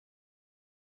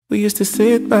We used to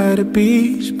sit by the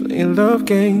beach, playing love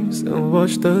games and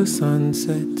watch the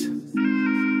sunset.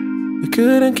 We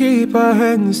couldn't keep our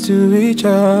hands to each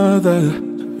other.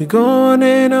 We go on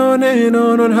and on and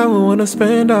on how we wanna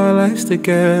spend our lives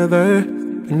together.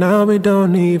 But now we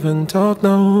don't even talk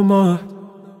no more.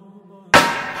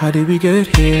 How did we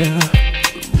get here?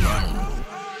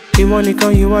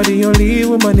 Ironically, you are the only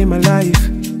woman in my life.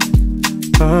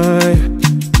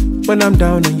 When I'm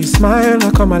down and you smile,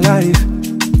 I come alive.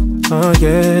 Oh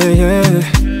yeah, yeah.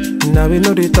 Now we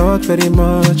know they talk very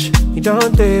much. You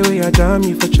don't dare where I jam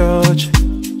you for church.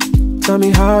 Tell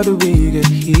me, how do we get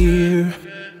here?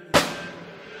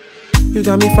 You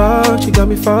got me fucked, you got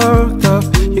me fucked up.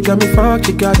 You got me fucked,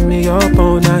 you got me up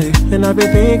all night. And I've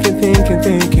been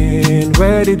thinking,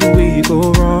 where did we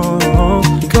go wrong?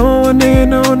 You go on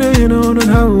and on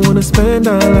how we wanna spend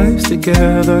our lives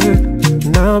together.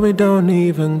 Now we don't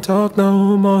even talk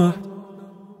no more.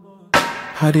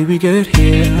 How did we get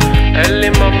here?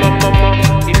 Early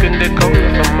mama, you can take come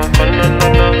from my phone,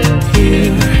 no.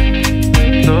 Here,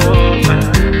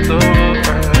 So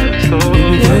how did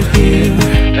we get here?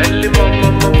 Early mama,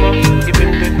 you can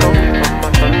take come from my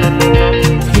phone, no.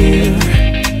 Here,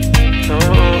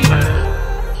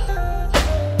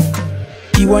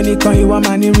 You want it, call you a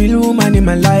man, a real woman in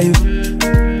my life.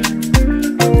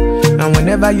 And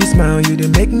whenever you smile, you they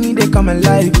make me, they come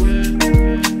alive.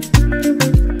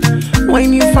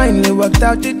 When you finally walked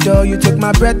out the door, you took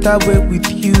my breath away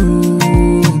with you.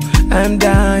 I'm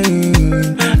dying,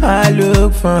 I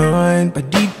look fine, but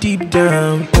deep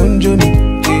down, unjo me,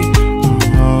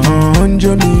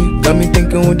 unjo me. Got me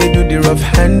thinking when they do the rough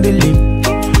handling.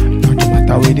 No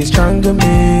matter where they strangle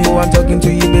me. Oh, I'm talking to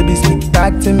you, baby, speak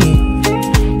back to me.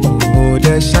 Oh,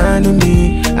 they shine on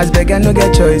me. As beg I no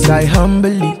get choice, I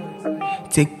humbly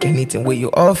take anything where you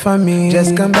offer me.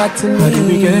 Just come back to me. how did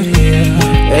we get here?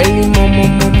 Early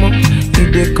mama, you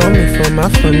they call me from my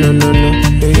phone, no.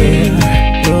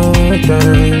 Yeah.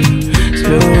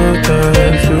 Slow down.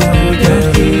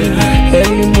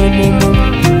 Early mama,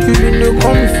 you they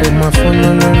call me from my phone,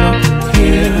 no.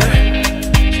 Yeah.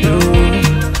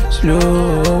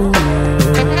 Slow.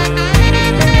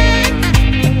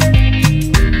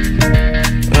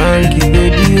 Anki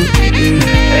baby,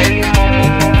 Early mama,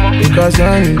 because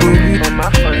I'm baby,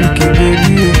 you can baby.